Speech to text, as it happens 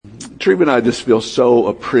Treva and I just feel so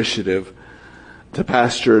appreciative to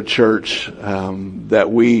pastor a church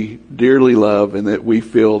that we dearly love and that we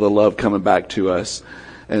feel the love coming back to us.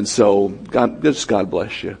 And so, God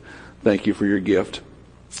bless you. Thank you for your gift.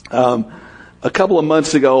 A couple of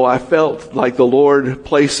months ago, I felt like the Lord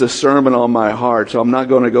placed a sermon on my heart, so I'm not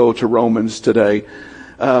going to go to Romans today.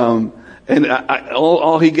 And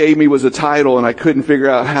all He gave me was a title, and I couldn't figure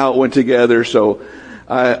out how it went together. So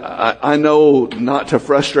I know not to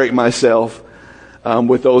frustrate myself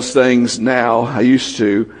with those things now. I used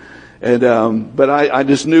to, but I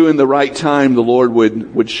just knew in the right time the Lord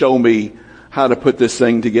would show me how to put this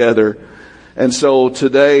thing together. And so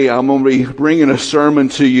today I'm going to be bringing a sermon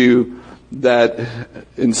to you that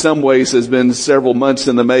in some ways has been several months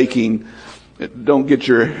in the making. Don't get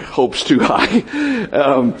your hopes too high.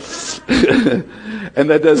 And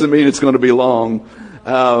that doesn't mean it's going to be long.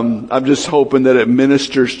 I'm just hoping that it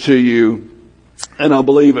ministers to you, and I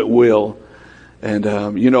believe it will. And,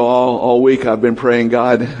 all week I've been praying,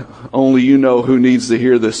 God, only you know who needs to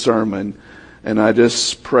hear this sermon. And I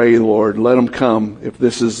just pray, Lord, let them come if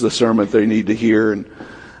this is the sermon they need to hear. And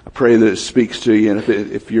I pray that it speaks to you. And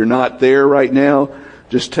if you're not there right now,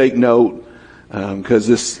 just take note, because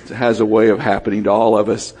this has a way of happening to all of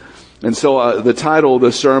us. And so the title of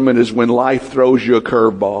the sermon is When Life Throws You a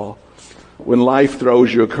Curveball. When Life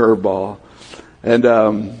Throws You a Curveball.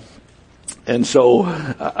 And so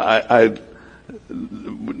I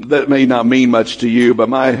that may not mean much to you, but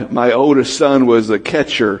my oldest son was a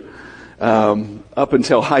catcher up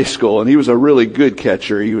until high school, and he was a really good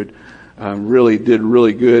catcher. He would did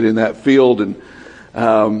really good in that field, and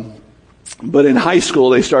but in high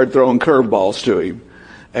school they started throwing curveballs to him,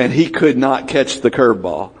 and he could not catch the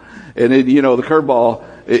curveball. And the curveball,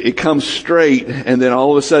 it comes straight, and then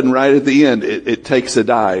all of a sudden, right at the end, it takes a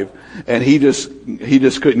dive, and he just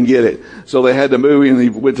couldn't get it. So they had to move him, and he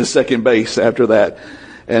went to second base after that.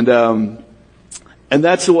 And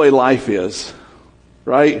that's the way life is,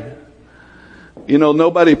 right?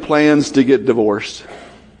 Nobody plans to get divorced.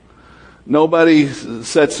 Nobody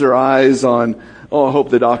sets their eyes on, I hope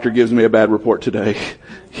the doctor gives me a bad report today.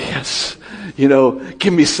 Yes.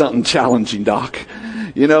 Give me something challenging, doc.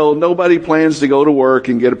 Nobody plans to go to work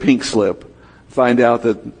and get a pink slip, find out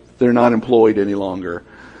that they're not employed any longer.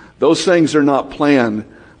 Those things are not planned,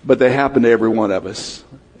 but they happen to every one of us.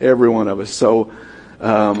 Every one of us. So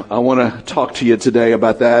I want to talk to you today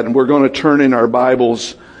about that. And we're going to turn in our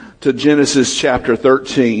Bibles to Genesis chapter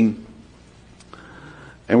 13.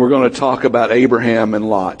 And we're going to talk about Abraham and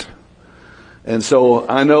Lot. And so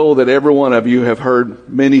I know that every one of you have heard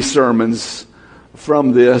many sermons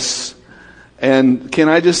from this. And can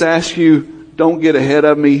I just ask you, don't get ahead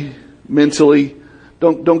of me mentally.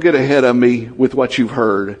 Don't get ahead of me with what you've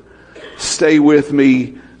heard. Stay with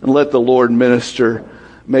me and let the Lord minister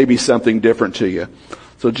maybe something different to you.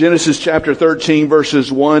 So Genesis chapter 13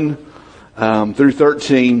 verses 1 through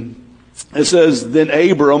 13. It says, then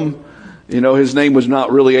Abram, his name was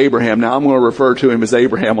not really Abraham. Now I'm going to refer to him as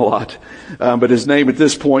Abraham a lot. But his name at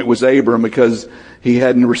this point was Abram because he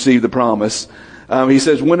hadn't received the promise. He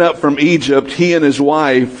says, went up from Egypt, he and his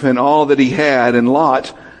wife and all that he had, and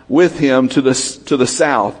Lot with him to the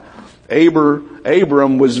south.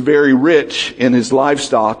 Abram was very rich in his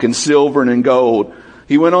livestock and silver and in gold.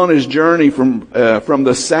 He went on his journey from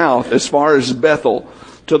the south as far as Bethel,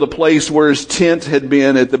 to the place where his tent had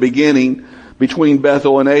been at the beginning between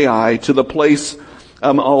Bethel and Ai, to the place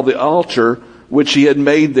of the altar which he had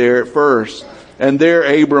made there at first. And there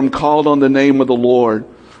Abram called on the name of the Lord.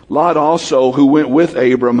 Lot also, who went with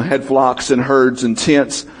Abram, had flocks and herds and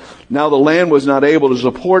tents. Now the land was not able to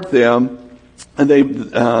support them, and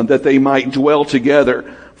that they might dwell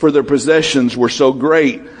together, for their possessions were so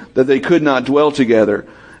great that they could not dwell together.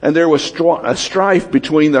 And there was a strife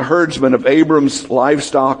between the herdsmen of Abram's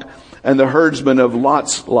livestock and the herdsmen of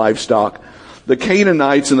Lot's livestock. The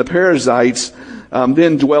Canaanites and the Perizzites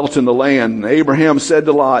then dwelt in the land. And Abraham said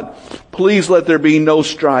to Lot, please let there be no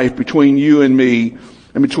strife between you and me,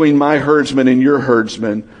 and between my herdsmen and your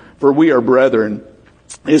herdsmen, for we are brethren.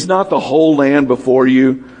 Is not the whole land before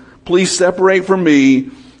you? Please separate from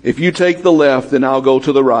me. If you take the left, then I'll go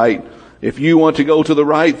to the right. If you want to go to the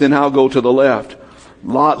right, then I'll go to the left.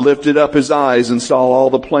 Lot lifted up his eyes and saw all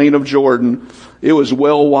the plain of Jordan. It was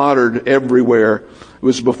well watered everywhere. It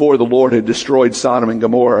was before the Lord had destroyed Sodom and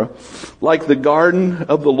Gomorrah. Like the garden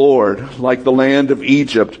of the Lord, like the land of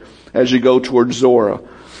Egypt, as you go toward Zorah.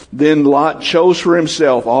 Then Lot chose for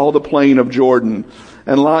himself all the plain of Jordan.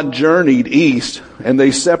 And Lot journeyed east, and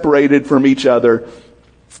they separated from each other.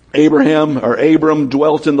 Abram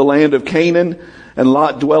dwelt in the land of Canaan, and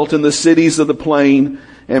Lot dwelt in the cities of the plain,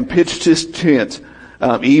 and pitched his tent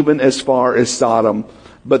even as far as Sodom.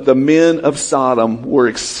 But the men of Sodom were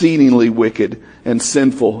exceedingly wicked and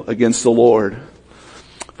sinful against the Lord.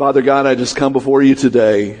 Father God, I just come before you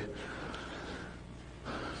today.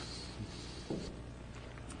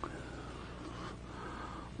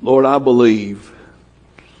 Lord, I believe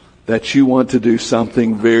that you want to do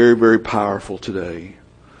something very, very powerful today.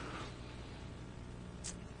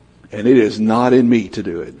 And it is not in me to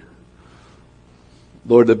do it.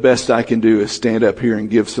 Lord, the best I can do is stand up here and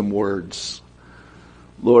give some words.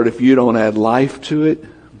 Lord, if you don't add life to it,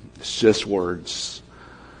 it's just words.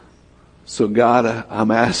 So God, I'm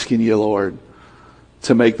asking you, Lord,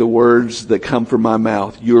 to make the words that come from my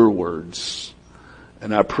mouth your words.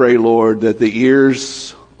 And I pray, Lord, that the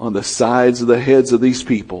ears on the sides of the heads of these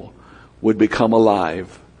people would become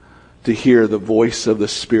alive to hear the voice of the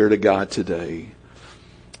Spirit of God today.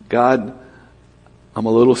 God, I'm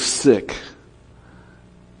a little sick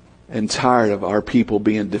and tired of our people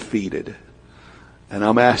being defeated. And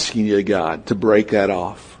I'm asking you, God, to break that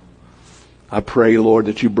off. I pray, Lord,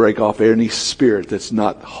 that you break off any spirit that's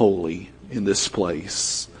not holy in this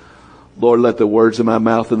place. Lord, let the words of my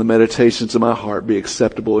mouth and the meditations of my heart be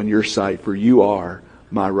acceptable in your sight, for you are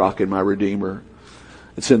my rock and my redeemer.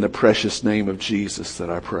 It's in the precious name of Jesus that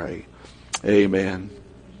I pray. Amen.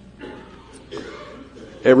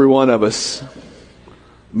 Every one of us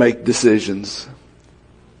make decisions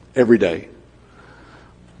every day.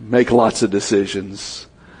 Make lots of decisions.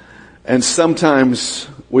 And sometimes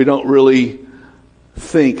we don't really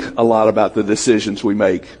think a lot about the decisions we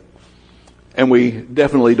make. And we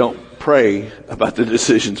definitely don't pray about the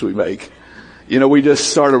decisions we make. You know, we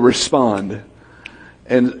just sort of respond.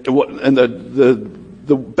 And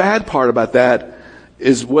the bad part about that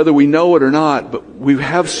is whether we know it or not, but we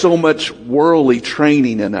have so much worldly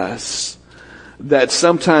training in us that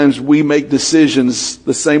sometimes we make decisions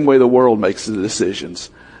the same way the world makes the decisions.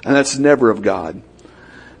 And that's never of God.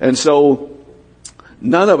 And so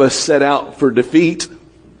none of us set out for defeat.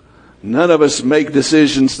 None of us make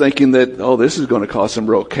decisions thinking that, oh, this is going to cause some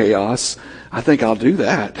real chaos. I think I'll do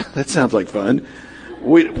that. That sounds like fun.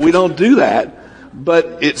 We don't do that.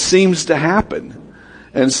 But it seems to happen.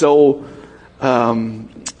 And so,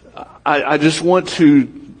 I just want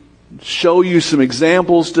to show you some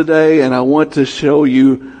examples today, and I want to show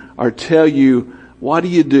you or tell you, what do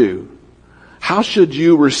you do? How should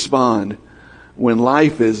you respond when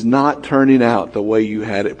life is not turning out the way you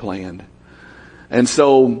had it planned? And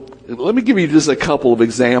so, let me give you just a couple of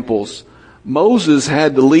examples. Moses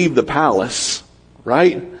had to leave the palace,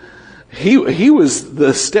 right? He was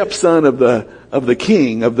the stepson of the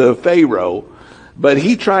king, of the Pharaoh, but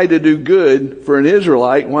he tried to do good for an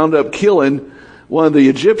Israelite, wound up killing one of the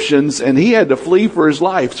Egyptians, and he had to flee for his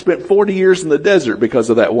life. Spent 40 years in the desert because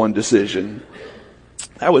of that one decision.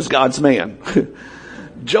 That was God's man.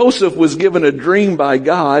 Joseph was given a dream by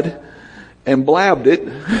God and blabbed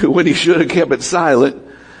it when he should have kept it silent.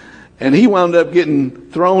 And he wound up getting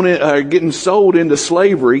getting sold into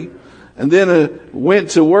slavery, and then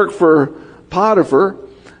went to work for Potiphar,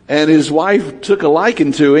 and his wife took a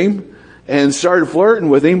liking to him and started flirting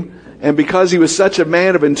with him. And because he was such a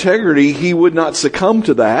man of integrity, he would not succumb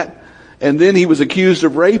to that. And then he was accused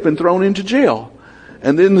of rape and thrown into jail.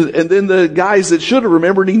 And then the guys that should have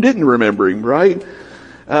remembered him didn't remember him, right?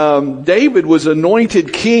 David was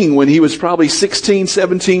anointed king when he was probably 16,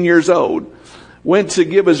 17 years old. Went to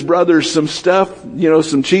give his brothers some stuff,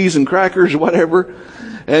 some cheese and crackers, whatever.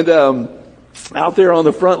 And out there on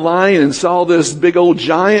the front line, and saw this big old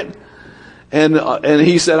giant. And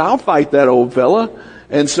he said, I'll fight that old fella.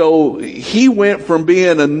 And so he went from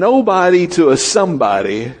being a nobody to a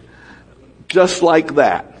somebody, just like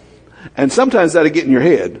that. And sometimes that'll get in your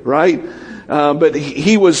head, right? But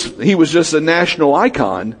he was just a national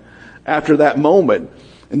icon after that moment.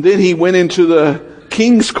 And then he went into the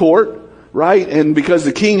king's court, right? And because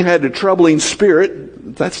the king had a troubling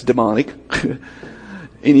spirit, that's demonic.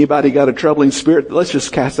 Anybody got a troubling spirit? Let's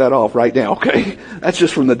just cast that off right now, okay? That's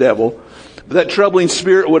just from the devil. That troubling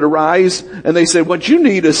spirit would arise, and they said, what you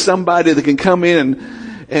need is somebody that can come in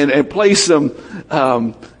and play some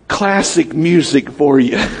classic music for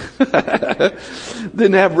you.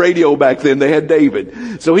 Didn't have radio back then. They had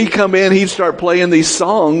David. So he'd come in, he'd start playing these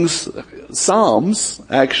psalms,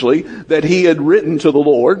 actually, that he had written to the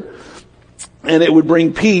Lord, and it would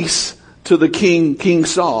bring peace to the King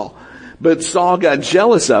Saul. But Saul got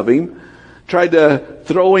jealous of him, tried to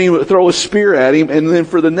throw a spear at him, and then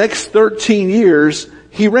for the next 13 years,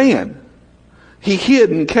 he ran. He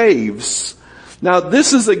hid in caves. Now,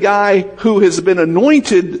 this is a guy who has been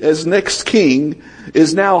anointed as next king,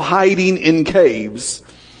 is now hiding in caves.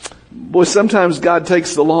 Boy, sometimes God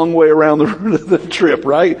takes the long way around the trip,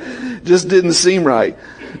 right? Just didn't seem right.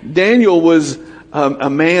 Daniel was a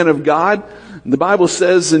man of God. The Bible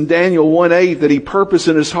says in Daniel 1:8 that he purposed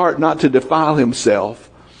in his heart not to defile himself.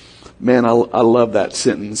 Man, I love that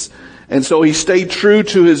sentence. And so he stayed true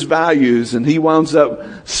to his values, and he winds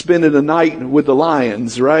up spending the night with the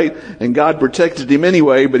lions, right? And God protected him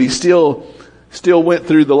anyway, but he still went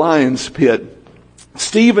through the lion's pit.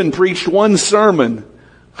 Stephen preached one sermon.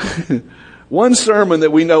 One sermon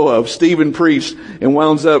that we know of, Stephen preached and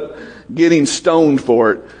winds up getting stoned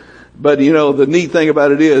for it. But the neat thing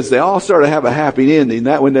about it is they all sort of have a happy ending.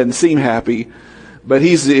 That one doesn't seem happy, but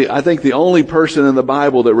he's I think the only person in the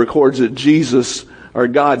Bible that records that Jesus or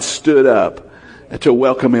God stood up to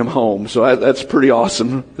welcome him home. So that's pretty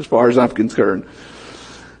awesome as far as I'm concerned.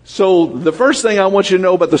 So the first thing I want you to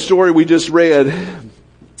know about the story we just read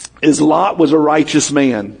is Lot was a righteous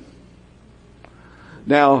man.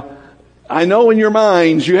 Now, I know in your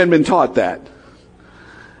minds you hadn't been taught that.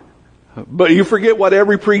 But you forget what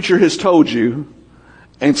every preacher has told you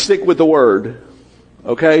and stick with the word.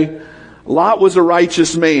 Okay? Lot was a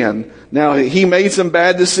righteous man. Now, he made some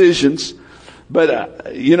bad decisions, but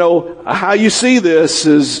how you see this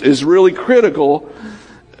is really critical.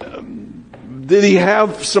 Did he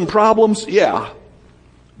have some problems? Yeah.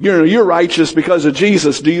 You're righteous because of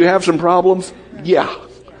Jesus. Do you have some problems? Yeah.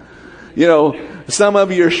 Some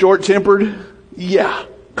of you are short-tempered. Yeah.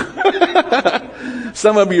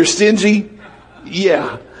 Some of you are stingy.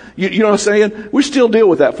 Yeah. You know what I'm saying? We still deal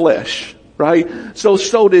with that flesh, right?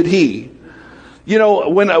 So did he.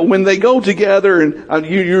 When they go together, and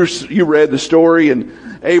you read the story, and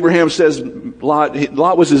Abraham says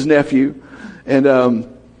Lot was his nephew, and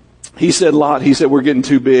he said, we're getting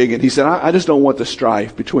too big, and he said, I just don't want the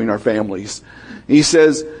strife between our families. He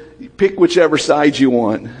says, pick whichever side you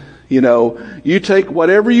want. You take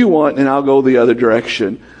whatever you want and I'll go the other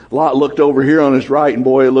direction. Lot looked over here on his right, and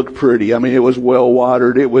boy, it looked pretty. I mean, it was well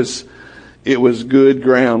watered. It was good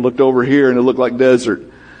ground. Looked over here and it looked like desert.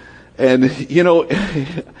 And,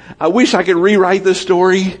 I wish I could rewrite this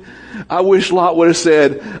story. I wish Lot would have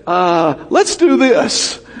said, let's do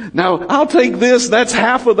this. Now, I'll take this, that's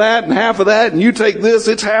half of that and half of that, and you take this,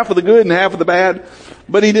 it's half of the good and half of the bad.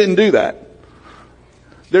 But he didn't do that.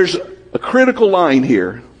 There's a critical line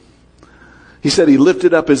here. He said he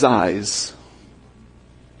lifted up his eyes.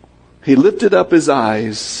 He lifted up his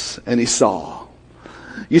eyes and he saw.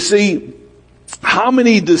 You see, how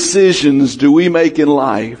many decisions do we make in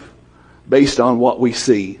life based on what we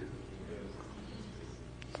see?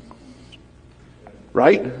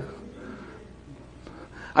 Right?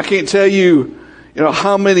 I can't tell you,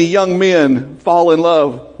 how many young men fall in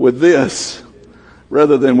love with this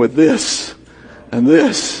rather than with this and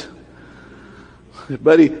this.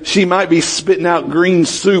 Buddy, she might be spitting out green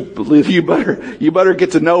soup. You better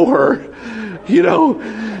get to know her.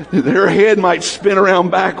 Her head might spin around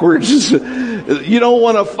backwards. You don't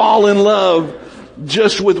want to fall in love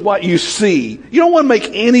just with what you see. You don't want to make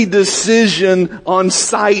any decision on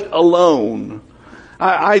sight alone.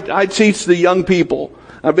 I teach the young people.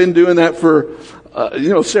 I've been doing that for,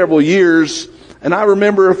 several years. And I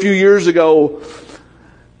remember a few years ago,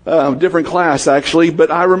 different class actually, but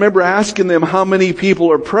I remember asking them how many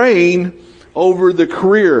people are praying over the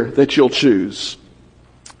career that you'll choose.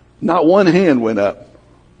 Not one hand went up.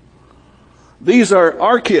 These are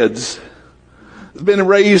our kids, been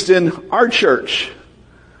raised in our church.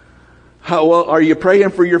 How well are you praying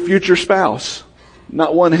for your future spouse?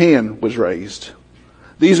 Not one hand was raised.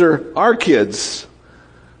 These are our kids,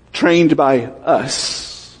 trained by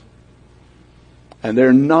us. And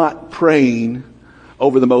they're not praying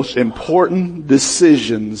over the most important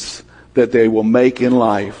decisions that they will make in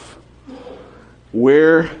life.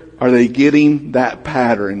 Where are they getting that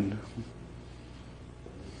pattern?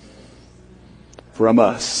 From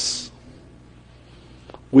us.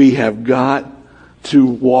 We have got to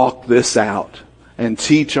walk this out and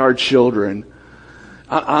teach our children.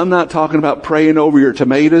 I'm not talking about praying over your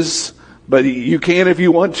tomatoes, but you can if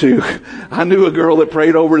you want to. I knew a girl that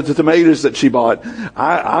prayed over the tomatoes that she bought.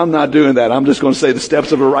 I'm not doing that. I'm just going to say the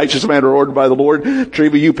steps of a righteous man are ordered by the Lord.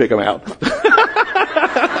 Treva, you pick them out.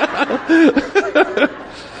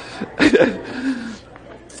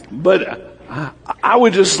 But I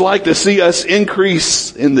would just like to see us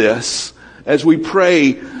increase in this as we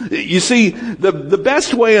pray. You see, the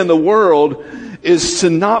best way in the world is to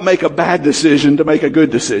not make a bad decision, to make a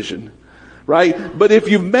good decision. Right? But if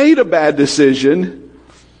you've made a bad decision,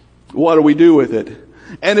 what do we do with it?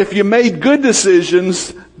 And if you made good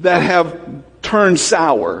decisions that have turned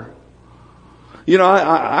sour.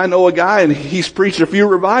 I know a guy, and he's preached a few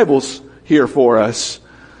revivals here for us.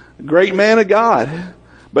 great man of God.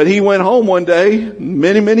 But he went home one day,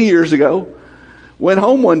 many, many years ago, went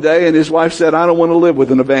home one day and his wife said, I don't want to live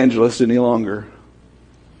with an evangelist any longer.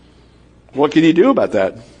 What can you do about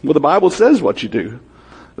that? Well, the Bible says what you do.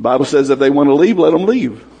 The Bible says if they want to leave, let them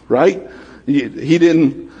leave, right?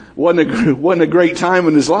 Wasn't a great time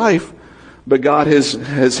in his life, but God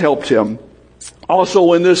has helped him.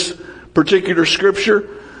 Also in this particular scripture,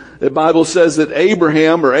 the Bible says that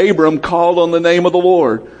Abram called on the name of the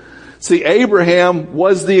Lord. See, Abraham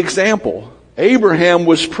was the example. Abraham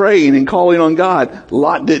was praying and calling on God.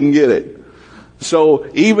 Lot didn't get it. So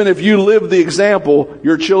even if you live the example,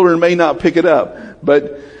 your children may not pick it up.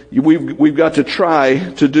 But we've got to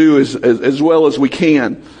try to do as well as we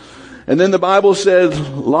can. And then the Bible said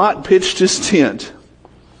Lot pitched his tent.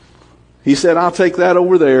 He said, I'll take that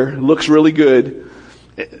over there. It looks really good.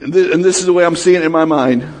 And this is the way I'm seeing it in my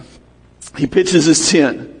mind. He pitches his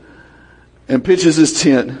tent and pitches his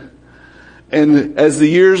tent. And as the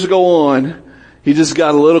years go on, he just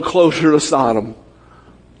got a little closer to Sodom.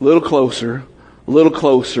 A little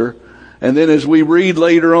closer. And then as we read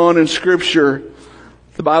later on in Scripture,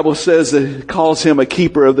 the Bible says that it calls him a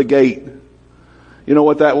keeper of the gate. You know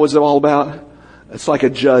what that was all about? It's like a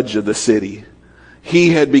judge of the city. He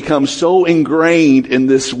had become so ingrained in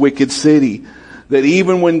this wicked city that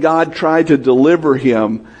even when God tried to deliver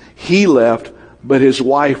him, he left, but his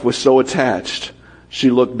wife was so attached. She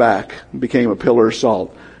looked back and became a pillar of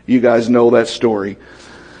salt. You guys know that story.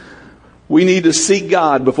 We need to seek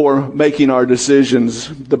God before making our decisions.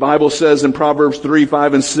 The Bible says in Proverbs 3,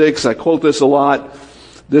 5, and 6, I quote this a lot.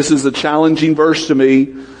 This is a challenging verse to me.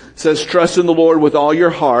 It says, trust in the Lord with all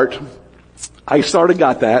your heart. I sort of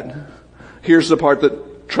got that. Here's the part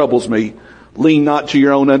that troubles me. Lean not to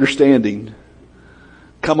your own understanding.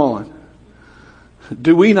 Come on.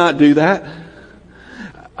 Do we not do that?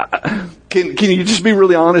 Can you just be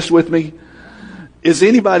really honest with me? Is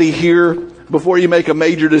anybody here, before you make a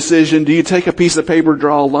major decision, do you take a piece of paper,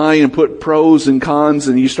 draw a line, and put pros and cons,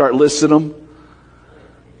 and you start listing them?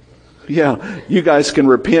 Yeah, you guys can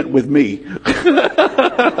repent with me.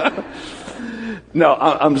 No,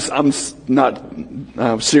 I'm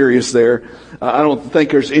not serious there. I don't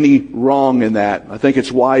think there's any wrong in that. I think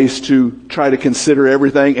it's wise to try to consider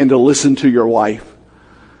everything and to listen to your wife.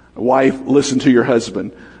 Wife, listen to your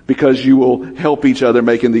husband, because you will help each other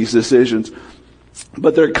making these decisions.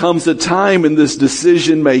 But there comes a time in this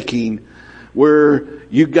decision making where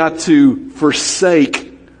you got to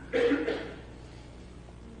forsake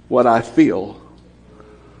what I feel,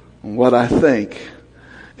 what I think.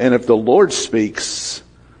 And if the Lord speaks,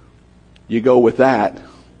 you go with that,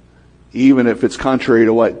 even if it's contrary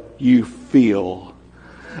to what you feel.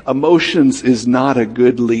 Emotions is not a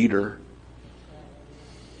good leader.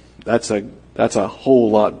 That's a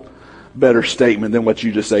whole lot better statement than what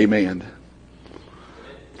you just amened.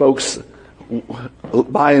 Folks,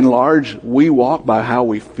 by and large, we walk by how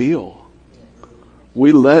we feel.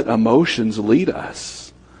 We let emotions lead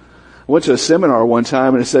us. I went to a seminar one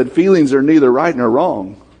time and it said feelings are neither right nor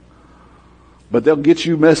wrong, but they'll get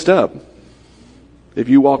you messed up if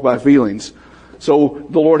you walk by feelings. So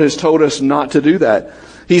the Lord has told us not to do that.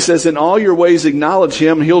 He says, in all your ways acknowledge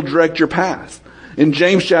Him, He'll direct your path. In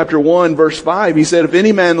James chapter 1 verse 5, he said, if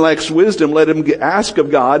any man lacks wisdom, let him ask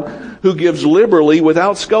of God, who gives liberally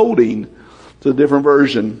without scolding. It's a different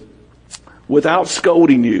version. Without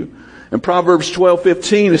scolding you. In Proverbs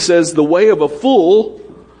 12:15, it says, the way of a fool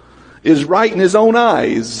is right in his own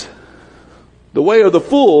eyes. The way of the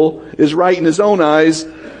fool is right in his own eyes,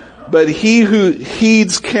 but he who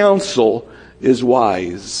heeds counsel is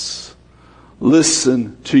wise.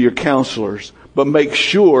 Listen to your counselors, but make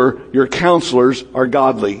sure your counselors are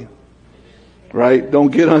godly. Right?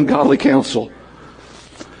 Don't get ungodly counsel.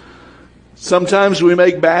 Sometimes we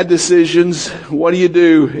make bad decisions. What do you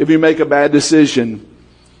do if you make a bad decision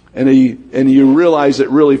and you realize it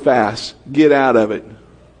really fast? Get out of it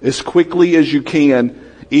as quickly as you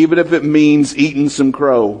can, even if it means eating some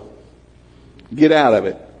crow. Get out of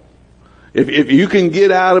it. If you can get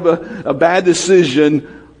out of a bad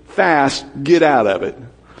decision fast, get out of it.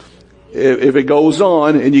 If it goes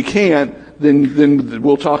on and you can't, then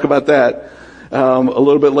we'll talk about that a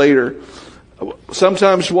little bit later.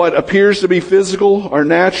 Sometimes what appears to be physical or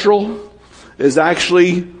natural is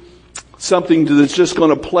actually something that's just going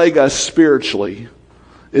to plague us spiritually.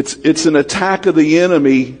 It's an attack of the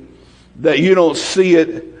enemy that you don't see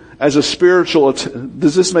it as a spiritual.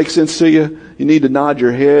 Does this make sense to you? You need to nod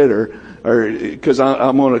your head, or because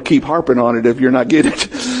I'm going to keep harping on it if you're not getting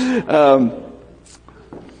it.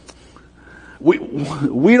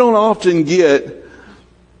 We don't often get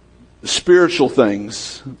spiritual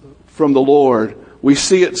things from the Lord We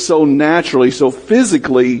see it so naturally, so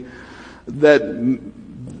physically, that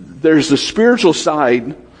there's the spiritual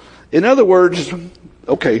side. In other words,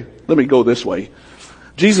 okay, let me go this way.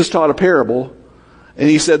 Jesus taught a parable, and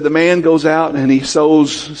he said the man goes out and he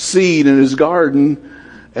sows seed in his garden,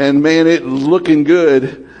 and man, it's looking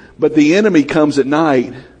good, but the enemy comes at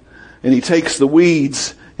night, and he takes the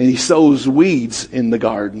weeds, and he sows weeds in the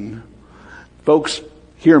garden. Folks,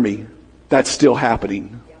 hear me. That's still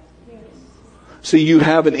happening. See, you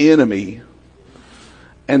have an enemy,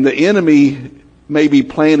 and the enemy may be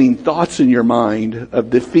planting thoughts in your mind of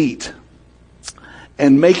defeat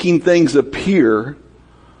and making things appear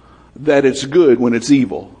that it's good when it's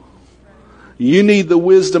evil. You need the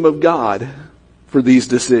wisdom of God for these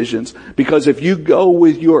decisions, because if you go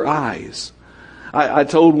with your eyes, I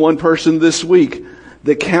told one person this week,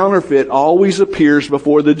 the counterfeit always appears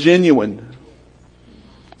before the genuine.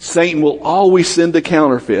 Satan will always send a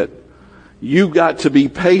counterfeit. You've got to be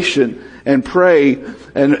patient and pray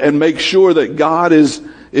and make sure that God is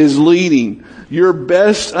leading. Your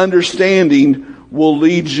best understanding will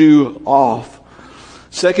lead you off.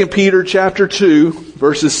 2 Peter chapter 2,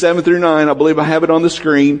 verses 7 through 9. I believe I have it on the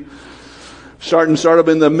screen. Start up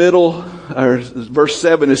in the middle, or verse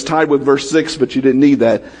 7 is tied with verse 6, but you didn't need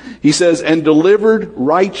that. He says, and delivered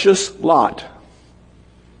righteous Lot.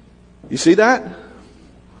 You see that?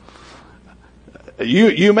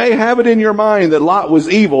 You may have it in your mind that Lot was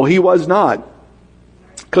evil. He was not.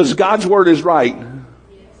 Because God's word is right.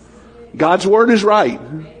 God's word is right.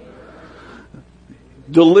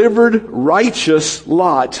 Delivered righteous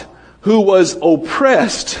Lot, who was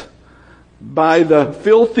oppressed by the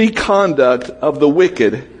filthy conduct of the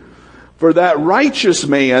wicked. For that righteous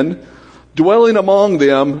man, dwelling among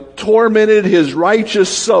them, tormented his righteous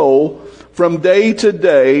soul from day to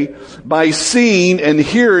day by seeing and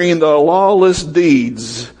hearing the lawless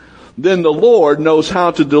deeds. Then the Lord knows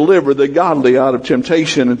how to deliver the godly out of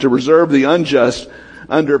temptation and to reserve the unjust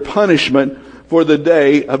under punishment for the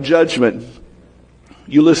day of judgment.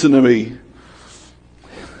 You listen to me.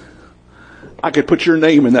 I could put your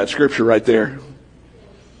name in that scripture right there.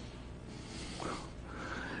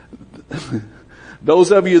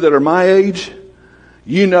 Those of you that are my age,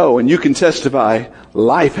 you know and you can testify,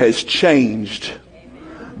 life has changed.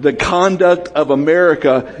 The conduct of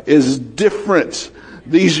America is different.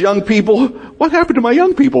 These young people, what happened to my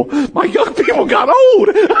young people? My young people got old.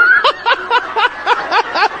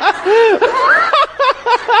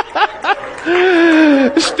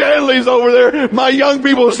 Stanley's over there. My young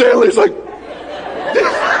people, Stanley's like,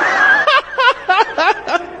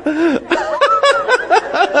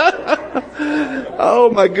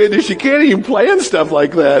 oh my goodness, you can't even plan stuff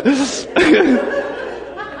like that.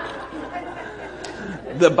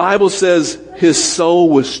 The Bible says his soul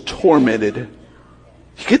was tormented.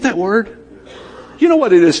 You get that word? You know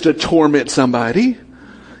what it is to torment somebody.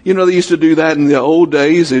 You know, they used to do that in the old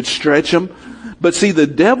days. They'd stretch them. But see, the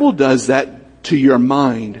devil does that to your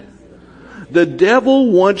mind. The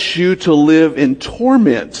devil wants you to live in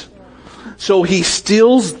torment. So he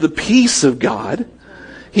steals the peace of God.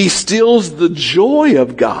 He steals the joy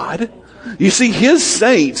of God. You see, his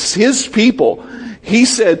saints, his people, he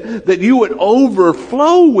said that you would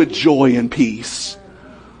overflow with joy and peace.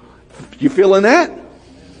 You feeling that?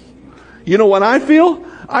 You know what I feel?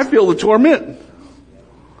 I feel the torment.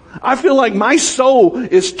 I feel like my soul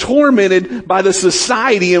is tormented by the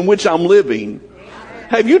society in which I'm living.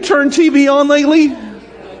 Have you turned TV on lately?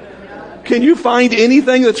 Can you find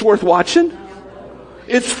anything that's worth watching?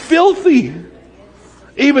 It's filthy.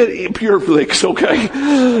 Even Pure Flicks, okay?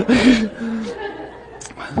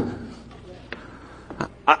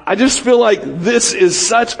 I just feel like this is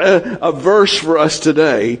such a verse for us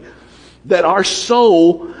today, that our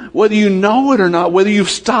soul, whether you know it or not, whether you've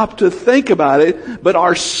stopped to think about it, but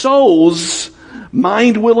our soul's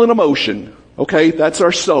mind, will, and emotion. Okay, that's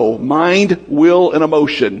our soul. Mind, will, and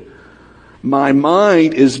emotion. My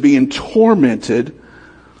mind is being tormented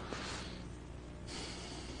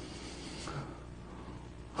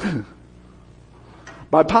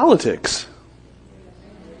by politics.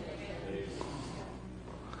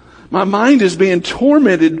 My mind is being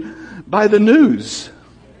tormented by the news.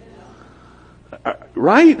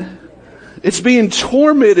 Right? It's being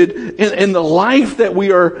tormented in the life that we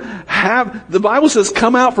have. The Bible says,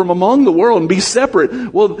 come out from among the world and be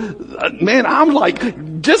separate. Well, man, I'm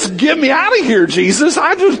like, just get me out of here, Jesus.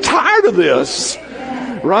 I'm just tired of this.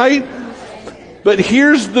 Right? But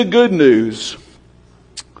here's the good news.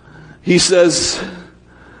 He says,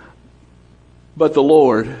 but the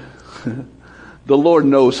Lord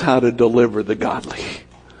knows how to deliver the godly.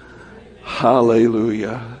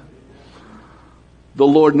 Hallelujah. The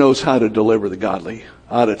Lord knows how to deliver the godly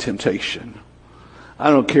out of temptation. I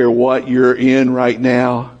don't care what you're in right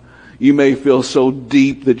now. You may feel so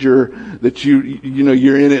deep that you're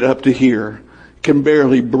in it up to here. Can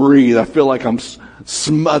barely breathe. I feel like I'm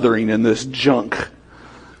smothering in this junk.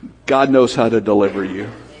 God knows how to deliver you.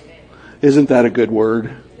 Isn't that a good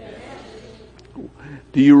word?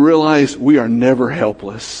 Do you realize we are never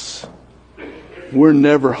helpless? We're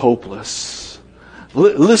never hopeless.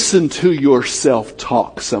 Listen to yourself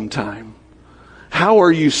talk sometime. How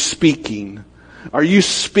are you speaking? Are you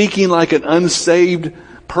speaking like an unsaved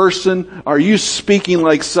person? Are you speaking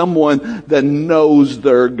like someone that knows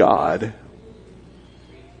their God?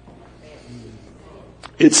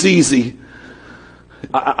 It's easy.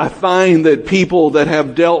 I find that people that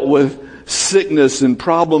have dealt with sickness and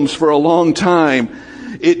problems for a long time,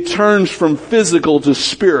 it turns from physical to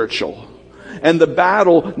spiritual. And the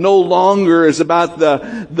battle no longer is about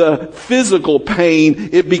the physical pain.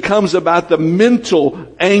 It becomes about the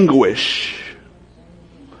mental anguish.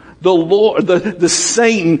 The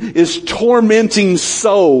Satan is tormenting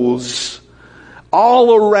souls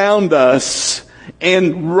all around us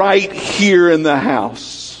and right here in the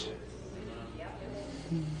house.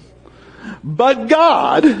 But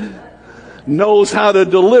God knows how to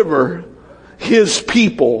deliver His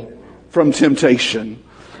people from temptation.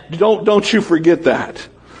 Don't you forget that.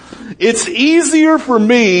 It's easier for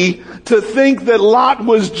me to think that Lot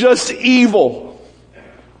was just evil.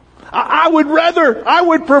 I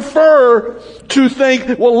would prefer to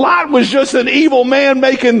think, well, Lot was just an evil man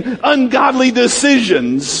making ungodly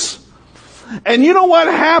decisions. And you know what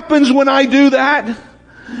happens when I do that?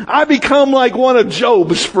 I become like one of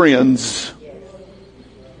Job's friends.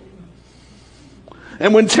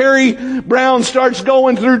 And when Terry Brown starts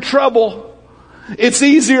going through trouble, it's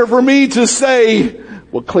easier for me to say,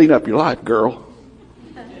 well, clean up your life, girl.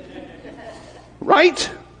 Right?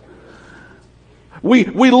 We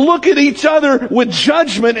look at each other with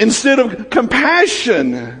judgment instead of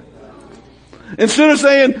compassion. Instead of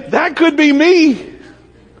saying, that could be me.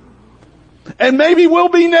 And maybe we'll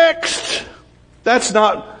be next. That's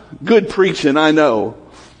not good preaching, I know.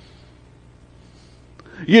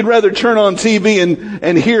 You'd rather turn on TV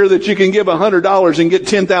and hear that you can give $100 and get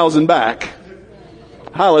 10,000 back.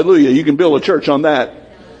 Hallelujah. You can build a church on that.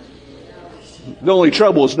 The only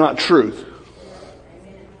trouble is not truth.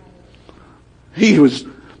 He was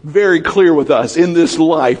very clear with us. In this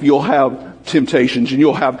life, you'll have temptations and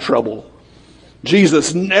you'll have trouble.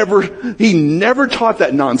 Jesus never taught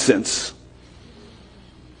that nonsense.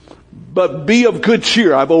 But be of good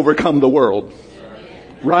cheer. I've overcome the world.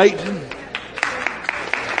 Right?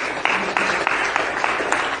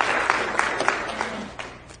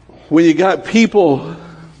 When you got people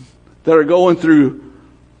that are going through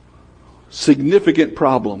significant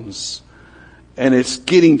problems and it's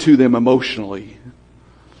getting to them emotionally,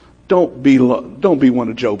 don't be one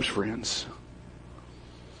of Job's friends.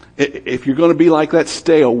 If you're going to be like that,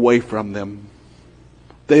 stay away from them.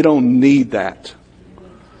 They don't need that.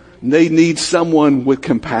 They need someone with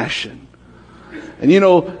compassion. And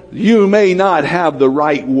you may not have the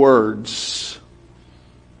right words,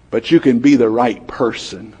 but you can be the right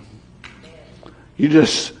person. You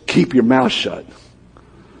just keep your mouth shut.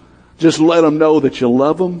 Just let them know that you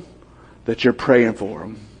love them, that you're praying for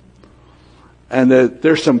them. And that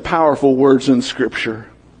there's some powerful words in Scripture.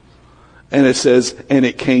 And it says, and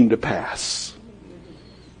it came to pass.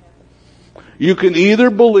 You can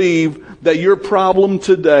either believe that your problem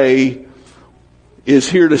today is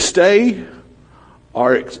here to stay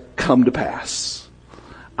or it's come to pass.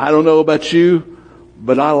 I don't know about you,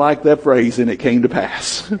 but I like that phrase, and it came to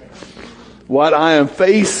pass. What I am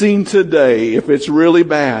facing today, if it's really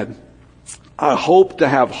bad, I hope to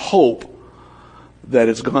have hope that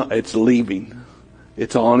it's leaving.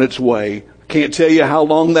 It's on its way. Can't tell you how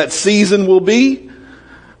long that season will be,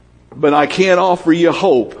 but I can offer you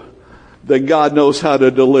hope that God knows how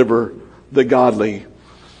to deliver the godly.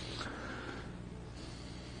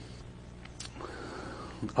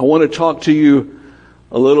 I want to talk to you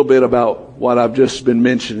a little bit about what I've just been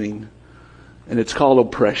mentioning, and it's called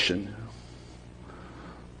oppression.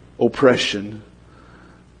 Oppression.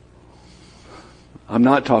 I'm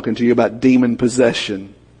not talking to you about demon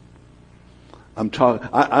possession.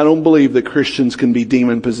 I don't believe that Christians can be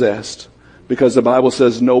demon possessed, because the Bible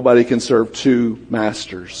says nobody can serve two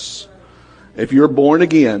masters. If you're born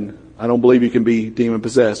again, I don't believe you can be demon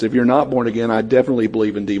possessed. If you're not born again, I definitely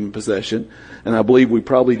believe in demon possession, and I believe we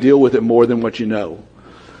probably deal with it more than what you know.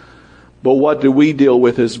 But what do we deal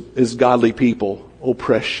with as godly people?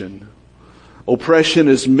 Oppression. Oppression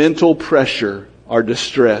is mental pressure or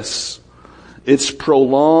distress. It's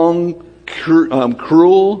prolonged,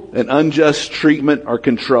 cruel and unjust treatment or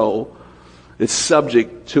control. It's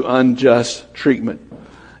subject to unjust treatment.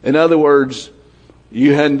 In other words,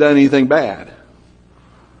 you hadn't done anything bad.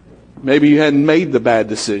 Maybe you hadn't made the bad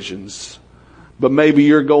decisions, but maybe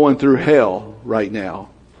you're going through hell right now,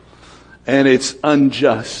 and it's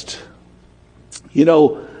unjust. You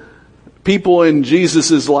know, people in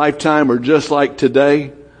Jesus' lifetime are just like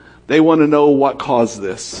today. They want to know what caused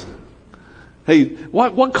this. Hey,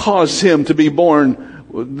 what caused him to be born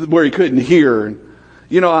where he couldn't hear?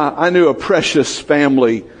 You know, I knew a precious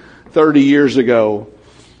family 30 years ago.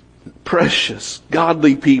 Precious,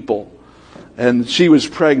 godly people. And she was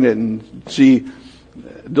pregnant and she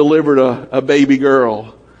delivered a baby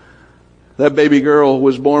girl. That baby girl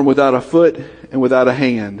was born without a foot and without a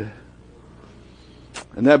hand.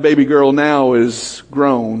 And that baby girl now is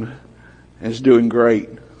grown and is doing great.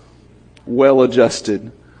 Well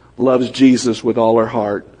adjusted. Loves Jesus with all her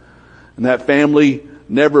heart. And that family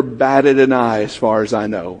never batted an eye as far as I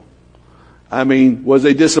know. I mean, was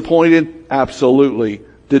they disappointed? Absolutely.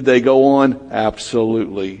 Did they go on?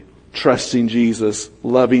 Absolutely. Trusting Jesus,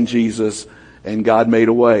 loving Jesus, and God made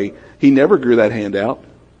a way. He never grew that hand out.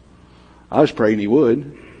 I was praying he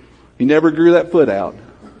would. He never grew that foot out.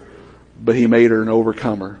 But he made her an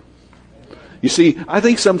overcomer. You see, I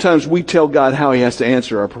think sometimes we tell God how he has to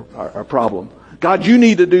answer our problem. God, you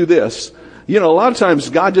need to do this. You know, a lot of times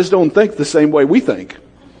God just don't think the same way we think.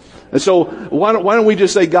 And so why don't we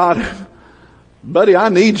just say, God, buddy, I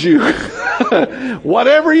need you.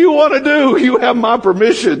 Whatever you want to do, you have my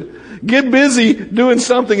permission. Get busy doing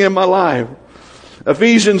something in my life.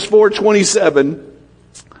 Ephesians 4:27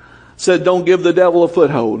 said, don't give the devil a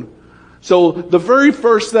foothold. So the very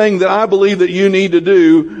first thing that I believe that you need to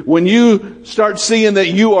do when you start seeing that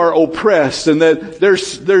you are oppressed and that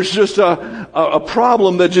there's just a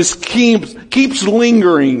problem that just keeps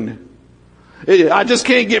lingering. I just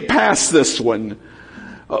can't get past this one.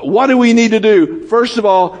 What do we need to do? First of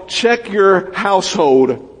all, check your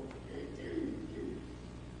household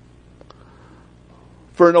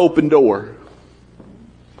for an open door.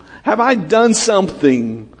 Have I done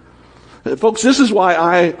something? Folks, this is why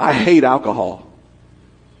I hate alcohol.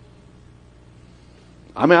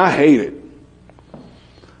 I mean, I hate it.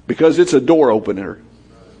 Because it's a door opener.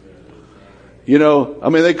 You know, I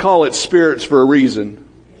mean, they call it spirits for a reason.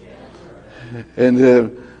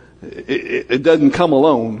 And it doesn't come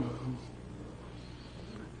alone.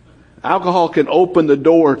 Alcohol can open the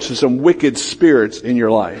door to some wicked spirits in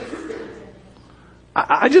your life.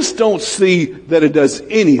 I just don't see that it does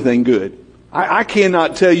anything good. I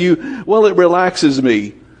cannot tell you, well, it relaxes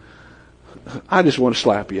me. I just want to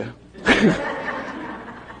slap you.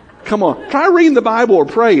 Come on. Try reading the Bible or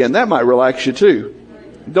praying. That might relax you too.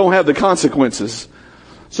 Don't have the consequences.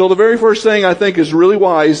 So the very first thing I think is really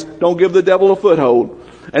wise, don't give the devil a foothold.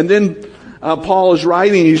 And then Paul is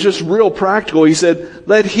writing, he's just real practical. He said,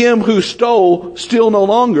 let him who stole steal no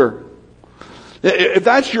longer. If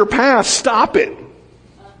that's your past, stop it.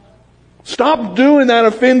 Stop doing that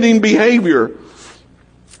offending behavior.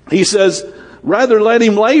 He says, rather let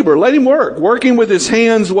him labor, let him work, working with his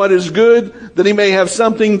hands what is good, that he may have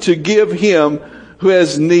something to give him who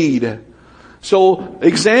has need. So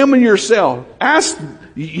examine yourself. Ask,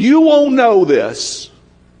 you won't know this,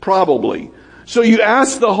 probably. So you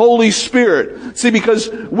ask the Holy Spirit. See,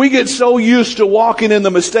 because we get so used to walking in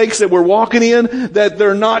the mistakes that we're walking in that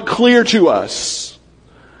they're not clear to us.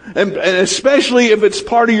 And especially if it's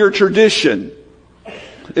part of your tradition.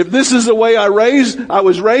 If this is the way I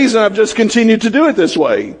was raised and I've just continued to do it this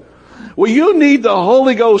way. Well, you need the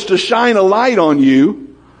Holy Ghost to shine a light on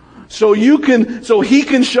you so He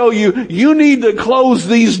can show you, you need to close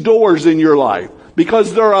these doors in your life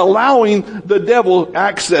because they're allowing the devil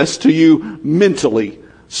access to you mentally,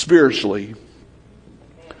 spiritually.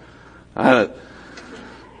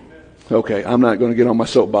 Okay, I'm not going to get on my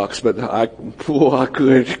soapbox, but I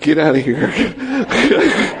could. Get out of here.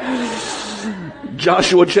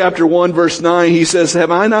 Joshua chapter 1 verse 9, he says,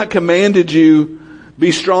 have I not commanded you,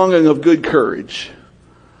 be strong and of good courage?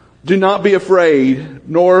 Do not be afraid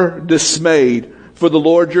nor dismayed, for the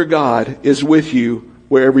Lord your God is with you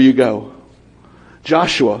wherever you go.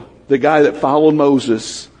 Joshua, the guy that followed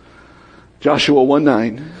Moses, Joshua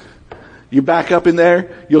 1:9. You back up in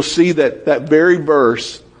there, you'll see that very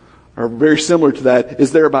verse, or very similar to that,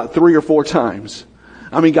 is there about 3 or 4 times.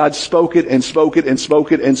 I mean, God spoke it and spoke it and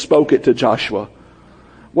spoke it and spoke it to Joshua.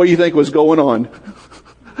 What do you think was going on?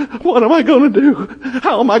 What am I going to do?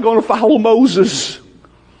 How am I going to follow Moses?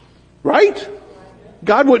 Right?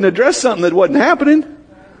 God wouldn't address something that wasn't happening.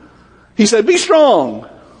 He said, be strong.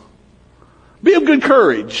 Be of good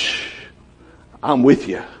courage. I'm with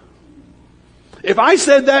you. If I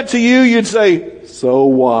said that to you, you'd say, so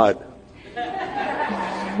what?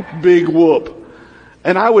 Big whoop.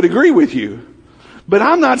 And I would agree with you. But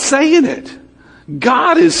I'm not saying it.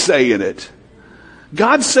 God is saying it.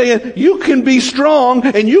 God's saying you can be strong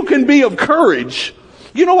and you can be of courage.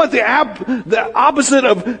 You know what the opposite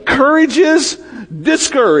of courage is?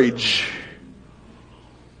 Discourage.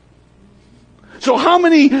 So how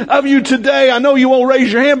many of you today, I know you won't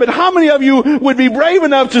raise your hand, but how many of you would be brave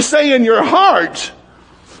enough to say in your heart,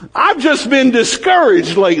 I've just been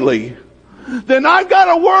discouraged lately? Then I've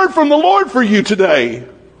got a word from the Lord for you today.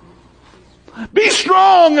 Be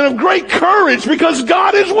strong and of great courage because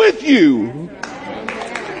God is with you.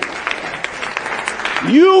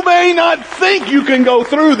 You may not think you can go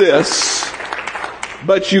through this,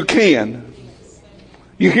 but you can.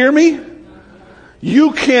 You hear me?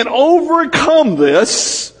 You can overcome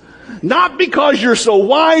this, not because you're so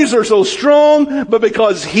wise or so strong, but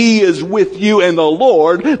because He is with you and the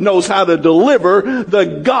Lord knows how to deliver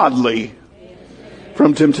the godly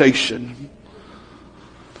from temptation.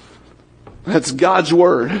 That's God's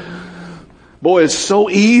word. Boy, it's so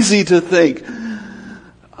easy to think,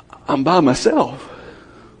 I'm by myself.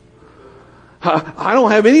 I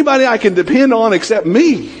don't have anybody I can depend on except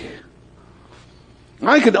me.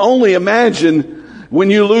 I can only imagine when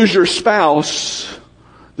you lose your spouse,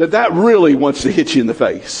 that really wants to hit you in the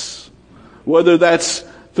face. Whether that's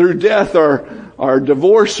through death or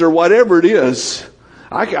divorce or whatever it is.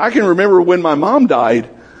 I can remember when my mom died,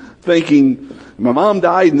 thinking, my mom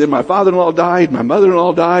died and then my father-in-law died, my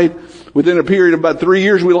mother-in-law died. Within a period of about 3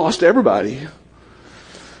 years, we lost everybody.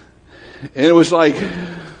 And it was like,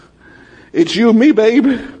 it's you and me, babe.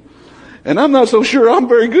 And I'm not so sure I'm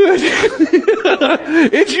very good.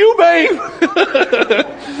 It's you, babe.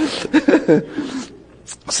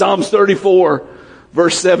 Psalms 34,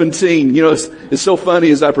 verse 17. You know, it's so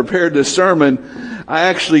funny. As I prepared this sermon, I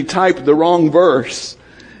actually typed the wrong verse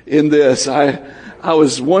in this. I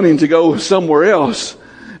was wanting to go somewhere else,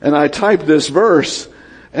 and I typed this verse,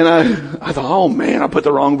 and I thought, oh man, I put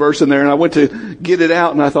the wrong verse in there, and I went to get it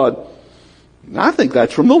out, and I thought, I think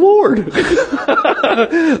that's from the Lord.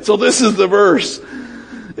 So this is the verse.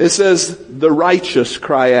 It says, the righteous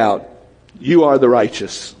cry out. You are the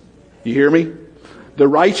righteous. You hear me? The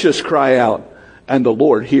righteous cry out, and the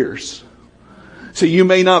Lord hears. So you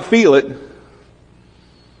may not feel it.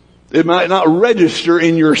 It might not register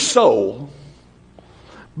in your soul.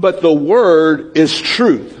 But the word is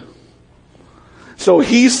truth. So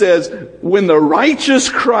he says, when the righteous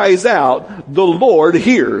cries out, the Lord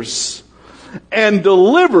hears and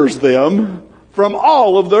delivers them from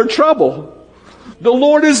all of their trouble. The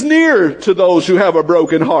Lord is near to those who have a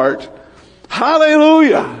broken heart.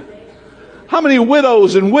 Hallelujah. How many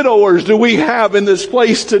widows and widowers do we have in this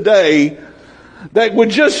place today that would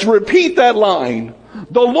just repeat that line?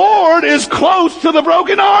 The Lord is close to the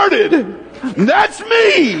brokenhearted. That's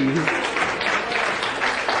me.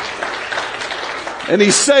 And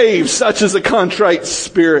He saves such as a contrite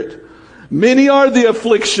spirit. Many are the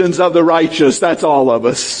afflictions of the righteous. That's all of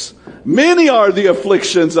us. Many are the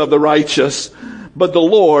afflictions of the righteous, but the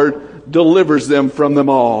Lord delivers them from them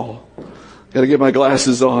all. Got to get my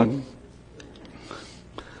glasses on.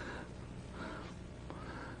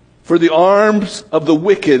 For the arms of the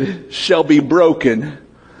wicked shall be broken,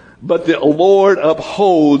 but the Lord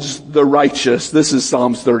upholds the righteous. This is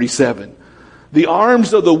Psalms 37. The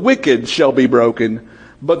arms of the wicked shall be broken,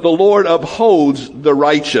 but the Lord upholds the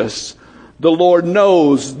righteous. The Lord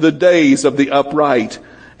knows the days of the upright,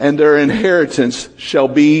 and their inheritance shall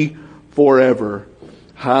be forever.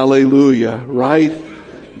 Hallelujah. Right?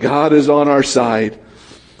 God is on our side.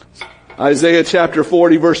 Isaiah chapter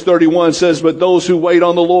 40 verse 31 says, but those who wait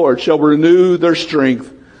on the Lord shall renew their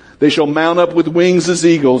strength. They shall mount up with wings as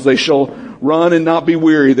eagles. They shall run and not be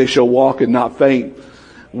weary. They shall walk and not faint.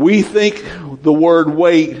 We think the word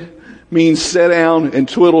wait means sit down and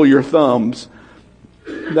twiddle your thumbs.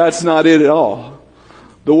 That's not it at all.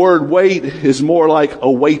 The word wait is more like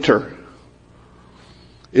a waiter.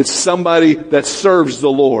 It's somebody that serves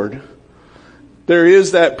the Lord. There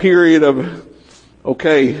is that period of,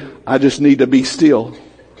 okay, I just need to be still.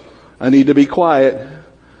 I need to be quiet,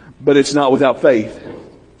 but it's not without faith.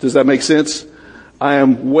 Does that make sense? I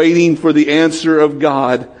am waiting for the answer of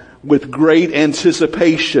God with great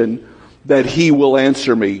anticipation that He will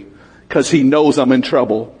answer me because He knows I'm in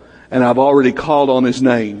trouble and I've already called on His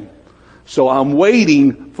name. So I'm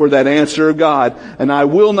waiting for that answer of God, and I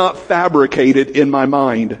will not fabricate it in my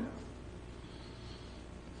mind.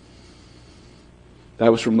 That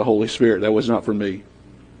was from the Holy Spirit. That was not from me.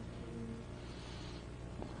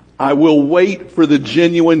 I will wait for the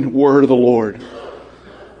genuine word of the Lord.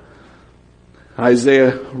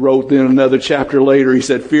 Isaiah wrote in another chapter later, he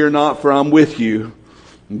said, "Fear not, for I'm with you.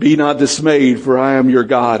 Be not dismayed, for I am your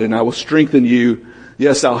God, and I will strengthen you.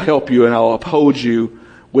 Yes, I'll help you, and I'll uphold you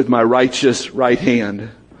with my righteous right hand."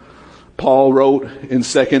 Paul wrote in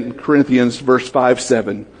 2 Corinthians verse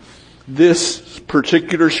 5-7, this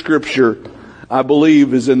particular scripture, I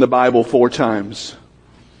believe, is in the Bible 4 times.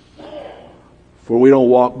 For we don't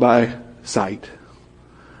walk by sight.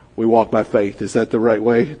 We walk by faith. Is that the right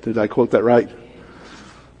way? Did I quote that right?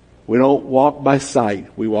 We don't walk by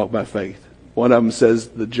sight. We walk by faith. One of them says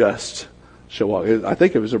the just shall walk. I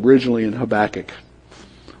think it was originally in Habakkuk.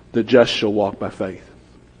 The just shall walk by faith.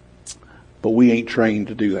 But we ain't trained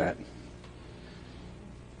to do that.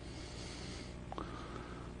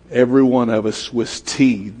 Every one of us was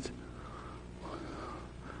teethed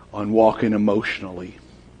on walking emotionally.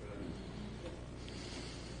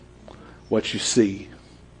 What you see,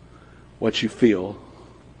 what you feel,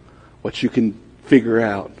 what you can figure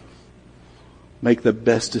out. Make the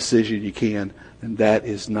best decision you can, and that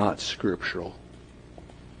is not scriptural.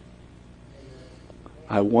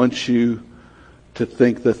 I want you to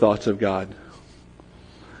think the thoughts of God.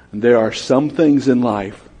 And there are some things in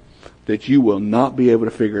life that you will not be able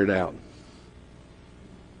to figure it out.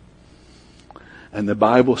 And the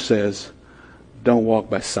Bible says, don't walk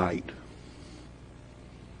by sight.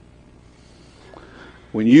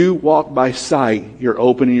 When you walk by sight, you're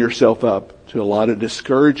opening yourself up to a lot of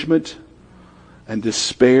discouragement and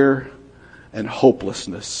despair and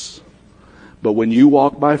hopelessness. But when you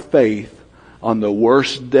walk by faith, on the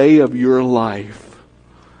worst day of your life,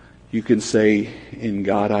 you can say, "In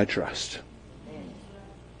God I trust."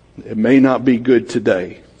 It may not be good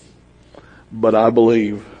today, but I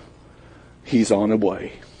believe He's on His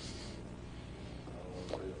way.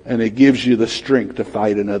 And it gives you the strength to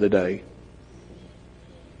fight another day.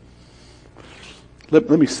 Let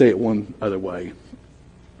me say it one other way.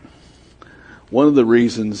 One of the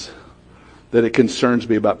reasons that it concerns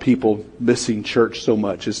me about people missing church so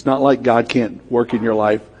much, it's not like God can't work in your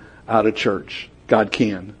life out of church. God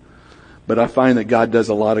can. But I find that God does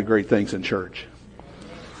a lot of great things in church.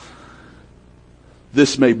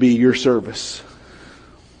 This may be your service.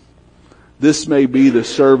 This may be the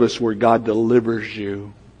service where God delivers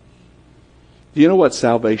you. Do you know what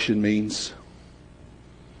salvation means?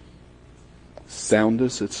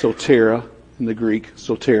 Soundness. It's sotera in the Greek,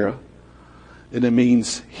 sotera. And it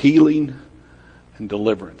means healing and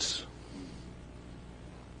deliverance.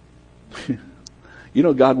 You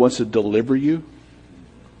know, God wants to deliver you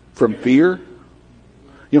from fear.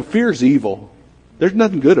 You know, fear is evil. There's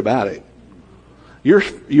nothing good about it.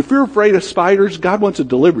 If you're afraid of spiders, God wants to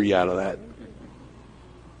deliver you out of that.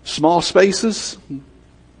 Small spaces.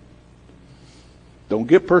 Don't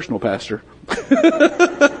get personal, Pastor.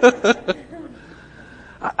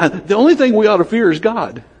 The only thing we ought to fear is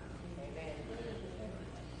God.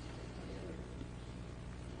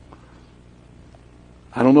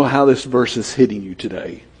 I don't know how this verse is hitting you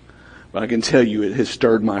today, but I can tell you it has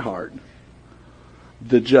stirred my heart.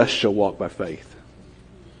 The just shall walk by faith.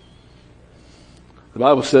 The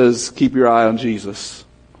Bible says, keep your eye on Jesus.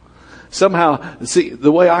 Somehow, see,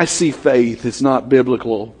 the way I see faith, it's not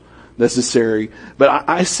biblical necessary, but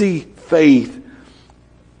I see faith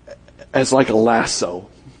as like a lasso.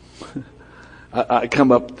 I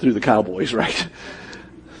come up through the cowboys, right?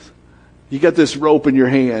 You got this rope in your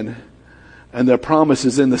hand, and the promise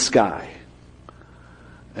is in the sky.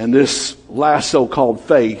 And this lasso called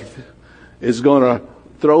faith is going to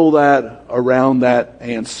throw that around that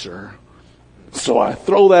answer. So I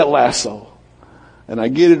throw that lasso, and I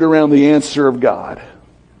get it around the answer of God,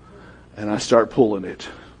 and I start pulling it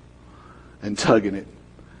and tugging it.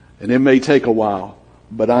 And it may take a while,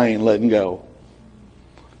 but I ain't letting go,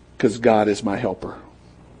 because God is my helper.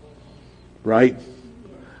 Right?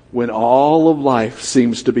 When all of life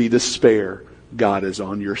seems to be despair, God is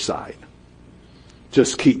on your side.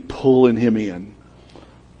 Just keep pulling Him in.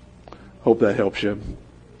 Hope that helps you.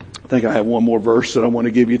 I think I have one more verse that I want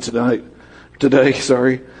to give you today.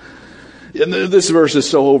 And this verse is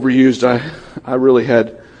so overused, I really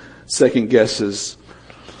had second guesses,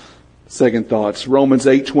 second thoughts. Romans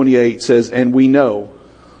 8:28 says, "And we know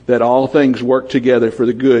that all things work together for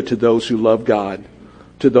the good to those who love God,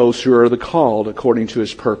 to those who are the called according to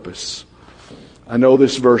His purpose." I know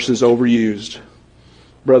this verse is overused.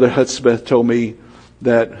 Brother Hudspeth told me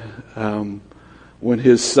that when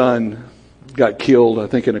his son got killed, I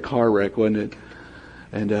think in a car wreck, wasn't it?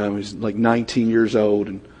 And he was like 19 years old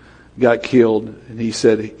and got killed. And he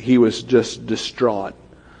said he was just distraught.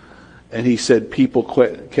 And he said people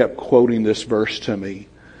kept quoting this verse to me.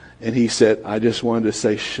 And he said, I just wanted to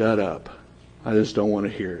say, shut up. I just don't want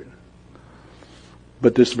to hear it.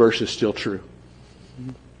 But this verse is still true.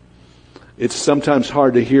 It's sometimes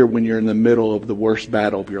hard to hear when you're in the middle of the worst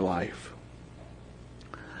battle of your life.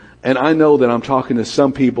 And I know that I'm talking to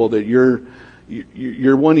some people that you're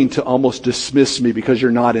wanting to almost dismiss me because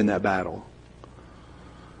you're not in that battle.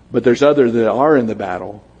 But there's others that are in the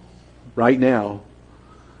battle right now.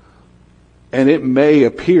 And it may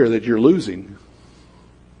appear that you're losing.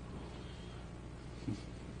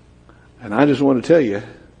 And I just want to tell you,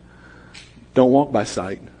 don't walk by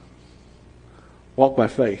sight. Walk by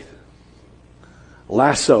faith.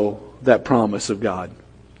 Lasso that promise of God.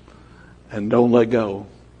 And don't let go.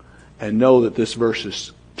 And know that this verse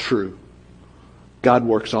is true. God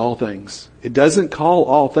works all things. It doesn't call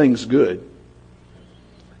all things good.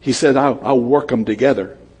 He said, I'll work them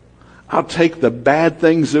together. I'll take the bad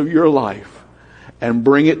things of your life and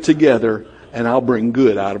bring it together, and I'll bring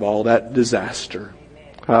good out of all that disaster.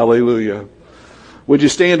 Amen. Hallelujah. Would you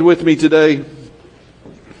stand with me today?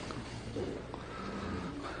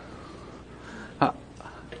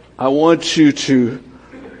 I want you to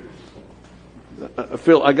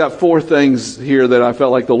I got 4 things here that I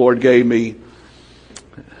felt like the Lord gave me.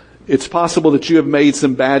 It's possible that you have made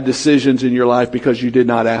some bad decisions in your life because you did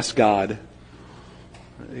not ask God.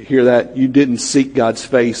 Hear that? You didn't seek God's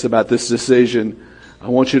face about this decision. I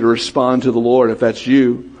want you to respond to the Lord if that's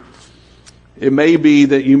you. It may be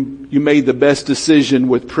that you made the best decision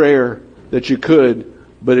with prayer that you could,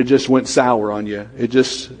 but it just went sour on you. It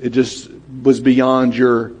just was beyond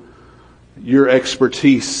your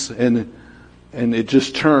expertise, and it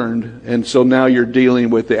just turned, and so now you're dealing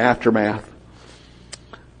with the aftermath.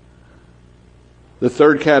 The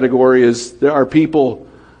third category is there are people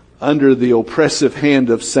under the oppressive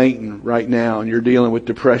hand of Satan right now, and you're dealing with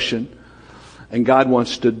depression, and God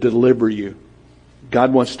wants to deliver you.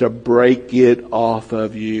 God wants to break it off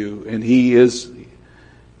of you, and He is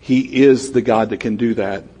the God that can do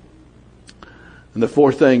that. And the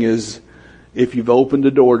fourth thing is, if you've opened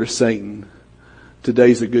the door to Satan,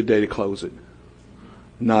 today's a good day to close it.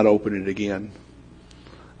 Not open it again.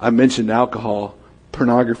 I mentioned alcohol.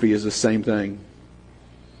 Pornography is the same thing.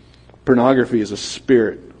 Pornography is a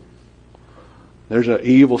spirit. There's an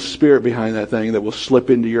evil spirit behind that thing that will slip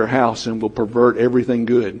into your house and will pervert everything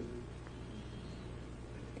good.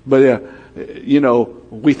 But,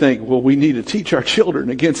 we think, well, we need to teach our children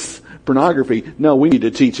against pornography. No, we need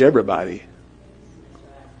to teach everybody.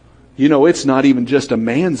 It's not even just a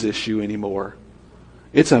man's issue anymore.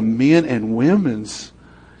 It's a men and women's,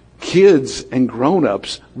 kids and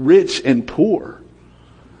grown-ups, rich and poor.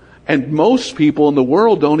 And most people in the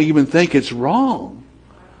world don't even think it's wrong.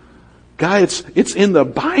 Guy, it's in the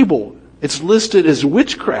Bible. It's listed as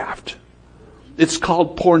witchcraft. It's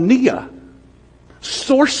called porneia,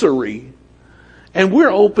 sorcery. And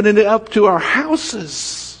we're opening it up to our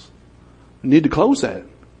houses. We need to close that.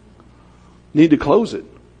 Need to close it.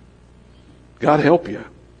 God help you.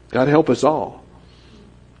 God help us all.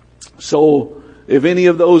 So, if any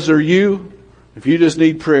of those are you, if you just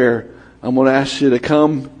need prayer, I'm going to ask you to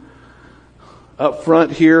come up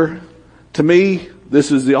front here. To me,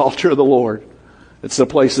 this is the altar of the Lord. It's a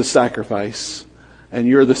place of sacrifice. And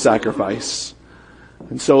you're the sacrifice.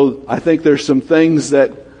 And so I think there's some things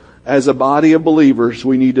that as a body of believers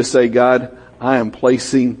we need to say, God, I am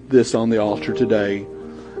placing this on the altar today.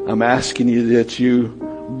 I'm asking you that you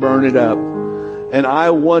burn it up. And I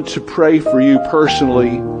want to pray for you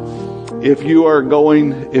personally. If you are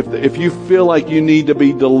going, if you feel like you need to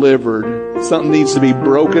be delivered, something needs to be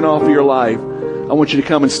broken off of your life, I want you to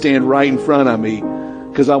come and stand right in front of me,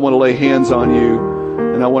 because I want to lay hands on you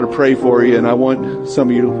and I want to pray for you, and I want some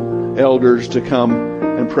of you elders to come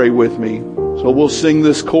and pray with me. So we'll sing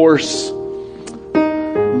this chorus.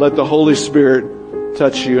 Let the Holy Spirit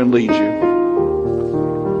touch you and lead you.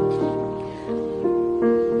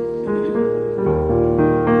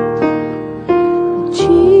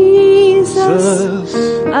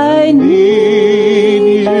 I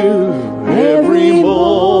need you every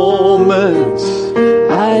moment.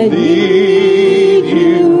 I need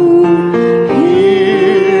you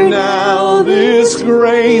here now. This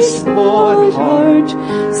graceful heart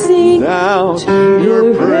sing out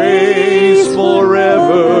your praise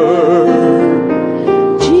forever.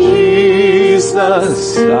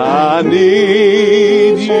 Jesus, I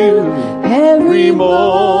need you every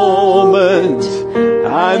moment.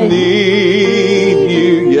 I need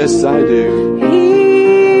you, yes I do.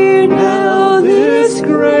 Hear now this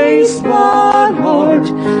graceful heart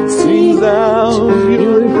sings out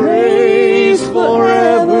your praise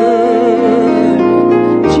forever.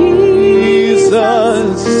 Jesus,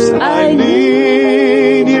 I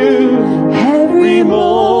need you every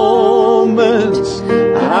moment.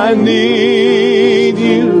 I need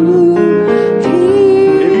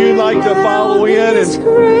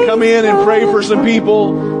some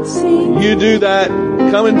people, you do that.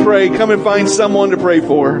 Come and pray. Come and find someone to pray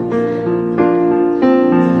for.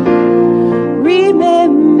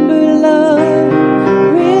 Remember love,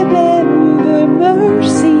 remember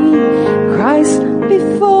mercy, Christ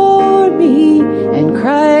before me and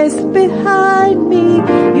Christ behind me.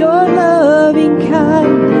 Your loving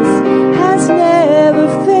kindness has never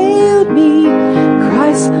failed me.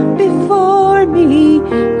 Christ before me,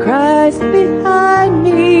 Christ behind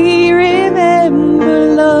me.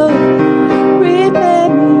 Remember love,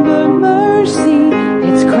 remember mercy,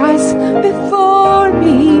 it's Christ before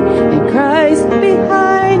me and Christ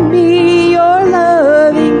behind me. Your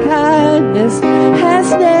loving kindness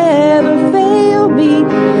has never failed me.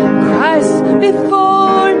 Christ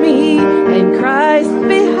before me and Christ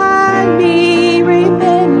behind me.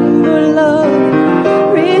 Remember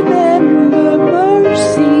love, remember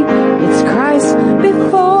mercy, it's Christ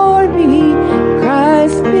before me,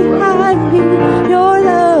 Christ behind me. Your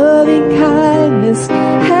loving kindness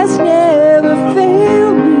has never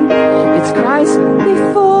failed me. It's Christ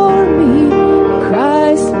before me,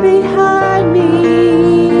 Christ behind me.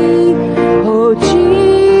 Oh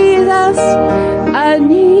Jesus, I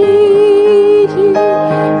need you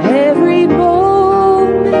every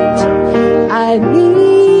moment. I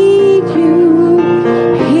need you.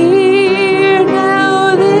 Hear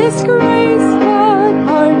now this grace-filled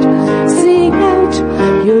heart sing out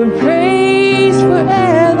your praise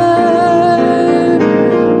forever.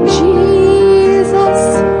 Jesus,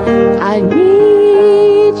 I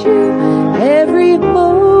need you every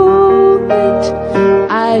moment.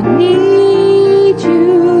 I need you.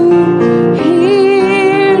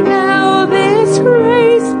 Hear now this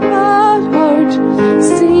grace-filled heart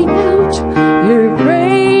sing out your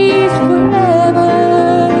praise forever.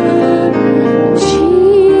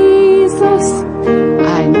 Jesus,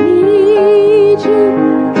 I need you.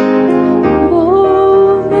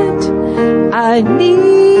 Moment, I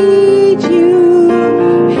need